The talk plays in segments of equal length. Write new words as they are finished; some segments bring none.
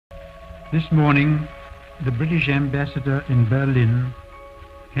This morning, the British ambassador in Berlin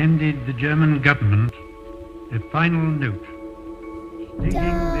handed the German government a final note stating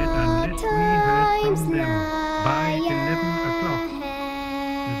that unless we heard from them by 11 o'clock,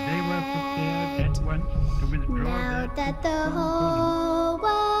 that they were prepared at once to withdraw now that the whole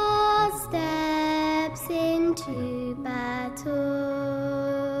world steps into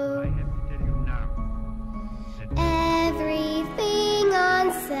battle. I have to tell you now that everything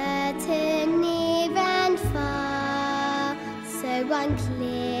uncertain, near and far, so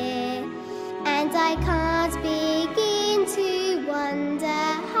unclear, and I can't begin to wonder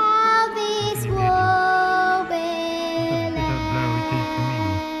how this war will end.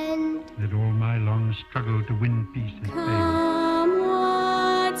 that all my long struggle to win peace has failed. Come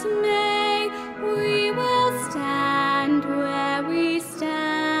what may, we will stand where we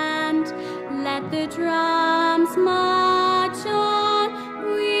stand. Let the drums march on,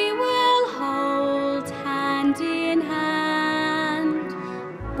 we will hold hand in hand.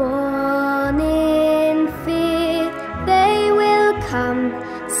 Born in fear, they will come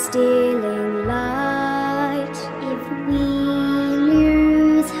stealing light. If we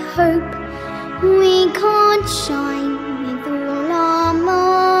lose hope, we can't shine with all our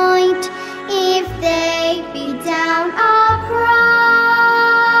might. If they beat down our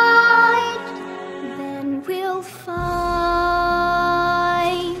pride, then we'll fight.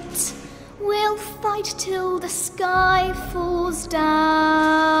 We'll fight till the sky falls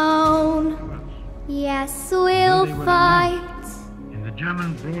down. Yes, we'll fight. In the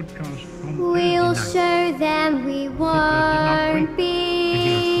German broadcast from We'll Thursday show them we won't wait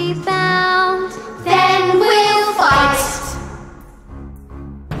be bound. Then we'll fight.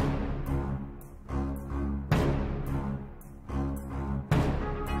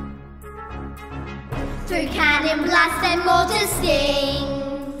 Through cannon blasts and mortar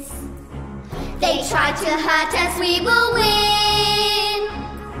stings, they try to hurt us, we will win.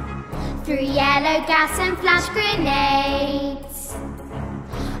 Through yellow gas and flash grenades,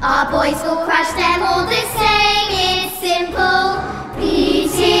 our boys will crush them all the same. It's simple,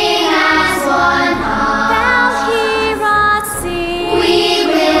 beating as one heart. They'll hear us sing. We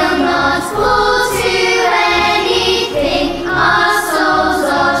will not fall to anything. Our souls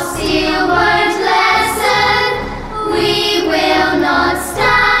of steel won't lessen. We will not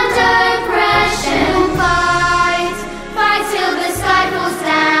stand oppression. Fight, fight till the sky falls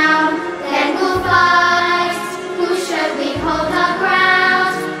down. Then we'll fight. We'll show we hold our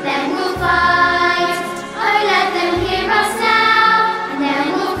ground. Then we'll fight. Oh, let them hear us now. And then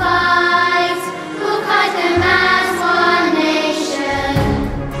we'll fight. We'll fight them as one nation.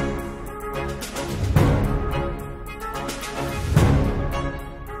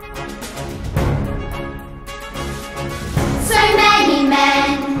 So many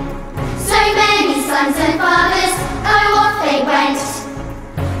men, so many sons and fathers, oh off they went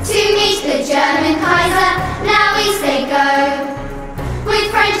to meet the German Kaiser. Now east they go,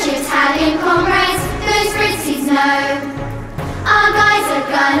 with friendships Italian comrades, those Britsies know. Our guys are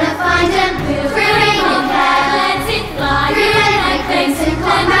gonna find them, through rain and hair, Let it fly, through elephants and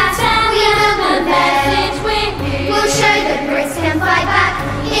combat, we will prevail. We'll show the Brits can fight back,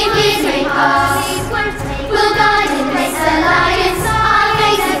 if years may pass. We'll guard in this alliance, our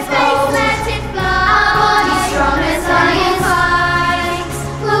faces bold, our bodies strong as lions.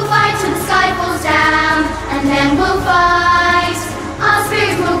 We'll fight till the sky falls down, and then we'll fight. Our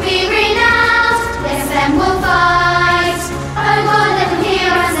spirit will be renowned, yes, then we'll fight. Oh God, let them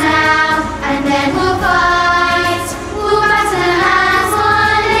hear us now, and then we'll fight. We'll battle as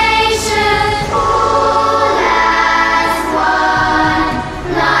one nation, all as one,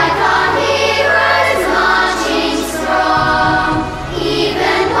 like our heroes marching strong.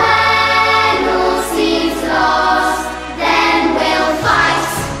 Even when all seems lost, then we'll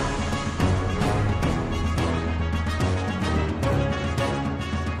fight.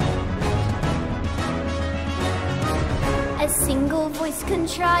 A single voice can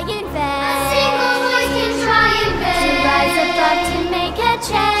try and bend. A single voice can try and bend. To rise above, to make a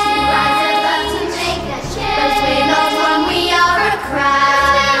change. To rise above, to make a change. But we're not one, we are a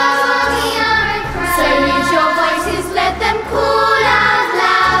crowd.